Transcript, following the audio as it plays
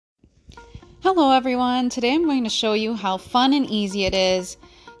Hello everyone, today I'm going to show you how fun and easy it is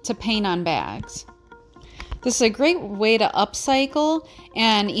to paint on bags. This is a great way to upcycle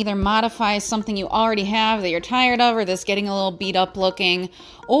and either modify something you already have that you're tired of or that's getting a little beat up looking,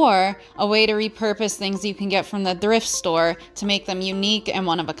 or a way to repurpose things you can get from the thrift store to make them unique and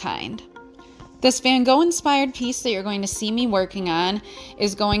one of a kind. This Van Gogh inspired piece that you're going to see me working on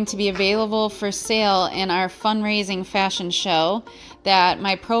is going to be available for sale in our fundraising fashion show that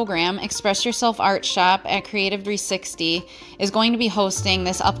my program, Express Yourself Art Shop at Creative 360, is going to be hosting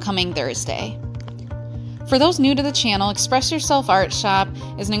this upcoming Thursday. For those new to the channel, Express Yourself Art Shop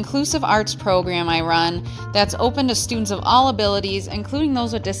is an inclusive arts program I run that's open to students of all abilities, including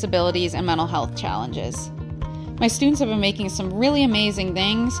those with disabilities and mental health challenges. My students have been making some really amazing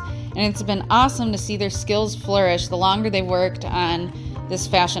things, and it's been awesome to see their skills flourish the longer they've worked on this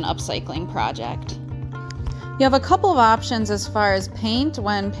fashion upcycling project. You have a couple of options as far as paint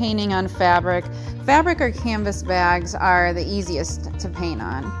when painting on fabric. Fabric or canvas bags are the easiest to paint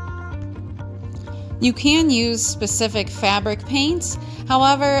on. You can use specific fabric paints.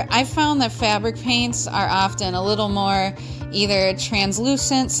 However, I've found that fabric paints are often a little more either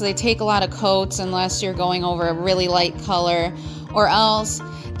translucent, so they take a lot of coats unless you're going over a really light color, or else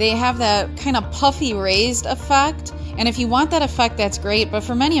they have that kind of puffy raised effect. And if you want that effect, that's great, but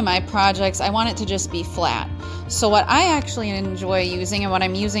for many of my projects, I want it to just be flat. So what I actually enjoy using, and what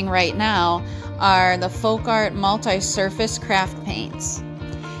I'm using right now, are the Folk Art multi-surface craft paints.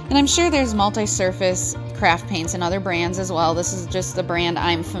 And I'm sure there's multi-surface craft paints in other brands as well. This is just the brand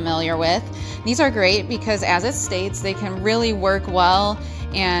I'm familiar with. These are great because, as it states, they can really work well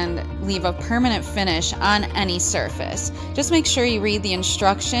and leave a permanent finish on any surface. Just make sure you read the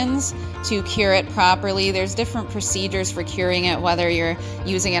instructions to cure it properly. There's different procedures for curing it, whether you're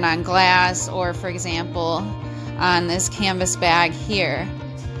using it on glass or, for example, on this canvas bag here.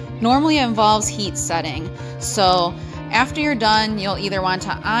 Normally it involves heat setting. So after you're done, you'll either want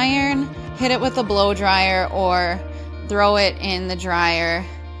to iron, hit it with a blow dryer, or throw it in the dryer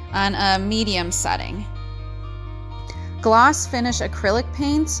on a medium setting. Gloss finish acrylic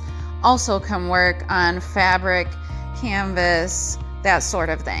paints also can work on fabric, canvas, that sort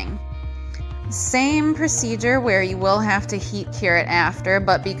of thing. Same procedure where you will have to heat cure it after,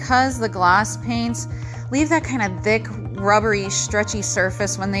 but because the gloss paints leave that kind of thick, rubbery, stretchy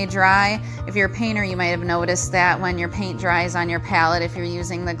surface when they dry. If you're a painter, you might have noticed that when your paint dries on your palette, if you're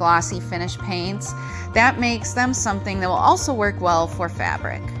using the glossy finish paints, that makes them something that will also work well for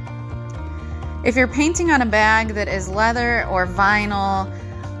fabric. If you're painting on a bag that is leather or vinyl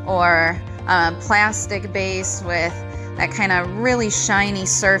or plastic base with that kind of really shiny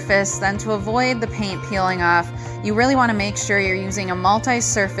surface, then to avoid the paint peeling off, you really want to make sure you're using a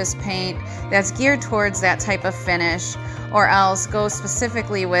multi-surface paint that's geared towards that type of finish, or else go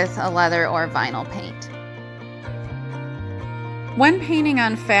specifically with a leather or vinyl paint. When painting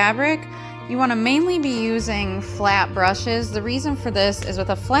on fabric, you want to mainly be using flat brushes. The reason for this is with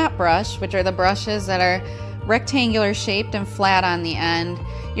a flat brush, which are the brushes that are rectangular shaped and flat on the end,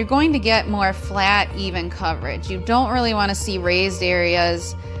 you're going to get more flat, even coverage. You don't really want to see raised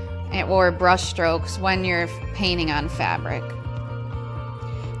areas or brush strokes when you're painting on fabric.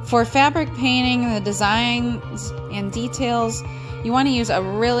 For fabric painting, the designs and details, you want to use a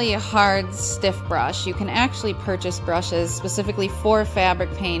really hard, stiff brush. You can actually purchase brushes specifically for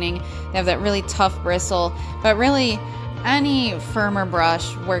fabric painting. They have that really tough bristle, but really any firmer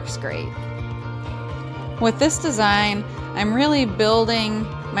brush works great. With this design, I'm really building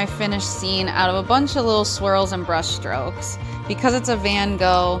my finished scene out of a bunch of little swirls and brush strokes. Because it's a Van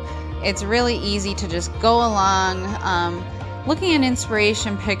Gogh, it's really easy to just go along, looking at an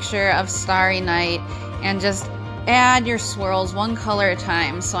inspiration picture of Starry Night, and just add your swirls one color at a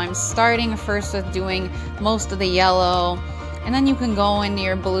time. So I'm starting first with doing most of the yellow, and then you can go into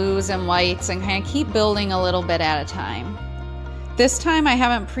your blues and whites and kind of keep building a little bit at a time. This time I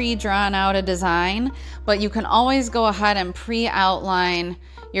haven't pre-drawn out a design, but you can always go ahead and pre-outline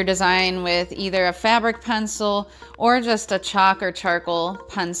your design with either a fabric pencil or just a chalk or charcoal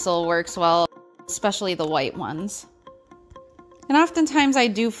pencil works well, especially the white ones. And oftentimes I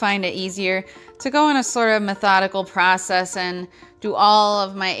do find it easier to go in a sort of methodical process and do all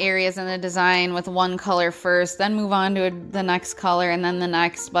of my areas in the design with one color first, then move on to the next color and then the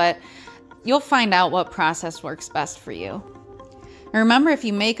next, but you'll find out what process works best for you. And remember, if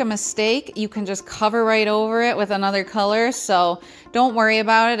you make a mistake, you can just cover right over it with another color, so don't worry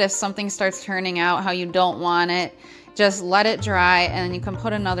about it if something starts turning out how you don't want it. Just let it dry and then you can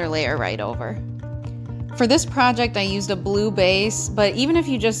put another layer right over. For this project, I used a blue base, but even if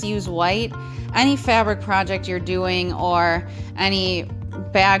you just use white, any fabric project you're doing or any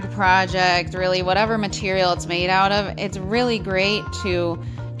bag project, really whatever material it's made out of, it's really great to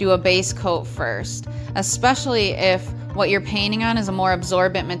do a base coat first, especially if what you're painting on is a more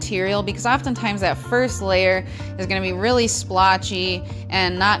absorbent material, because oftentimes that first layer is going to be really splotchy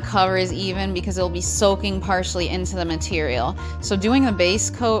and not cover as even because it'll be soaking partially into the material. So doing the base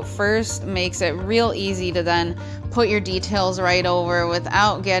coat first makes it real easy to then put your details right over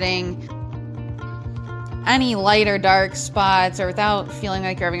without getting any light or dark spots, or without feeling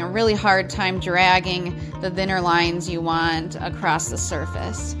like you're having a really hard time dragging the thinner lines you want across the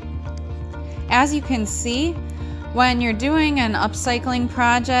surface. As you can see, when you're doing an upcycling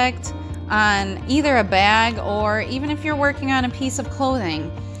project on either a bag or even if you're working on a piece of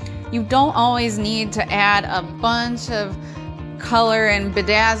clothing, you don't always need to add a bunch of color and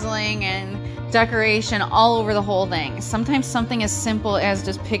bedazzling and decoration all over the whole thing. Sometimes something as simple as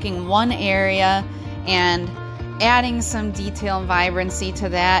just picking one area and adding some detail and vibrancy to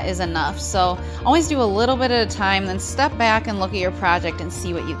that is enough. So always do a little bit at a time, then step back and look at your project and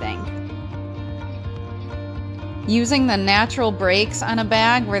see what you think. Using the natural breaks on a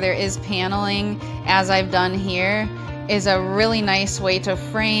bag where there is paneling, as I've done here, is a really nice way to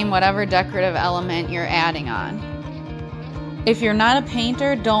frame whatever decorative element you're adding on. If you're not a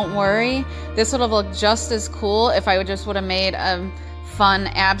painter, don't worry. This would have looked just as cool if I just would have made a fun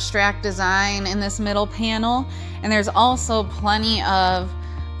abstract design in this middle panel. And there's also plenty of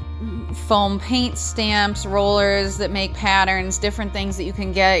foam paint stamps, rollers that make patterns, different things that you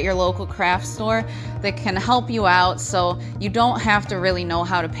can get at your local craft store that can help you out, so you don't have to really know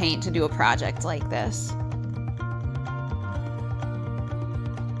how to paint to do a project like this.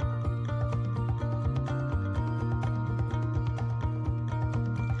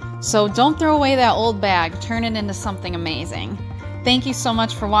 So don't throw away that old bag, turn it into something amazing. Thank you so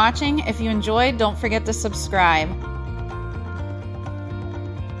much for watching. If you enjoyed, don't forget to subscribe.